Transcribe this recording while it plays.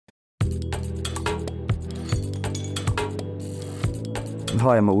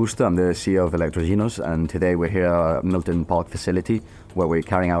Hi, I'm Augusto. I'm the CEO of Electrogenos, and today we're here at our Milton Park facility where we're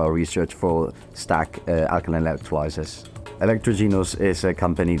carrying out our research for stack alkaline electrolyzers. Electrogenos is a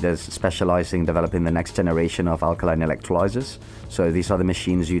company that's specializing in developing the next generation of alkaline electrolyzers. So these are the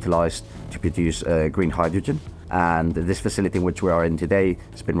machines utilized to produce green hydrogen. And this facility in which we are in today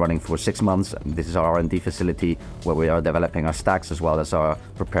has been running for 6 months. This is our R&D facility where we are developing our stacks as well as our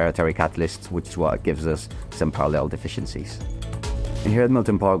proprietary catalysts, which is what gives us some paralleled efficiencies. And here at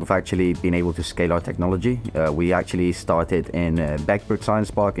Milton Park, we've actually been able to scale our technology. We actually started in Beckbrook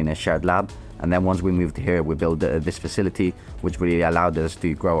Science Park in a shared lab. And then once we moved here, we built this facility, which really allowed us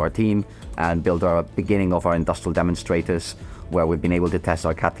to grow our team and build our beginning of our industrial demonstrators, where we've been able to test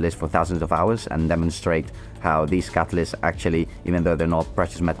our catalysts for thousands of hours and demonstrate how these catalysts actually, even though they're not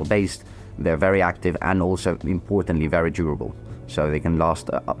precious metal based, they're very active and also importantly, very durable. So they can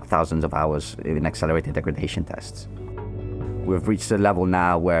last thousands of hours in accelerated degradation tests. We've reached a level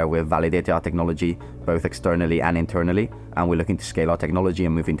now where we've validated our technology, both externally and internally, and we're looking to scale our technology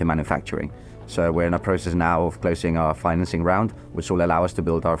and move into manufacturing. So we're in a process now of closing our financing round, which will allow us to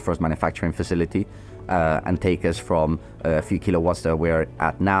build our first manufacturing facility and take us from a few kilowatts that we're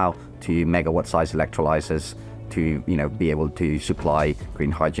at now to megawatt-sized electrolyzers to be able to supply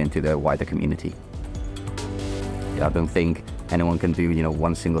green hydrogen to the wider community. I don't think anyone can do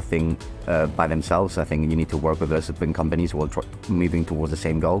one single thing by themselves. I think you need to work with lots of big companies who are moving towards the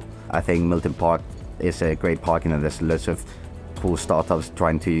same goal. I think Milton Park is a great park, and there's lots of cool startups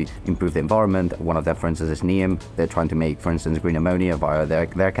trying to improve the environment. One of them, for instance, is NEOM. They're trying to make, for instance, green ammonia via their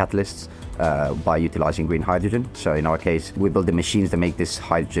catalysts by utilizing green hydrogen. So in our case, we build the machines that make this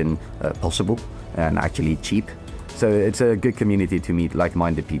hydrogen possible and actually cheap. So it's a good community to meet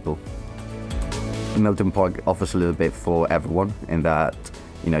like-minded people. Milton Park offers a little bit for everyone in that,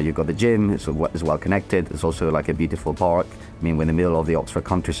 you've got the gym, it's well connected. It's also like a beautiful park. I mean, we're in the middle of the Oxford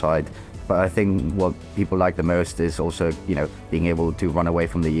countryside. But I think what people like the most is also, being able to run away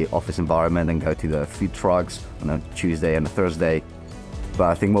from the office environment and go to the food trucks on a Tuesday and a Thursday. But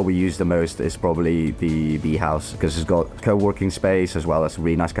I think what we use the most is probably the bee house, because it's got co-working space as well as a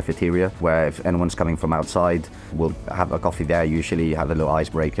really nice cafeteria where if anyone's coming from outside, we'll have a coffee there, usually have a little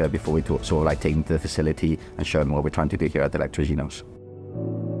icebreaker before we take them to the facility and show them what we're trying to do here at Electrogenos.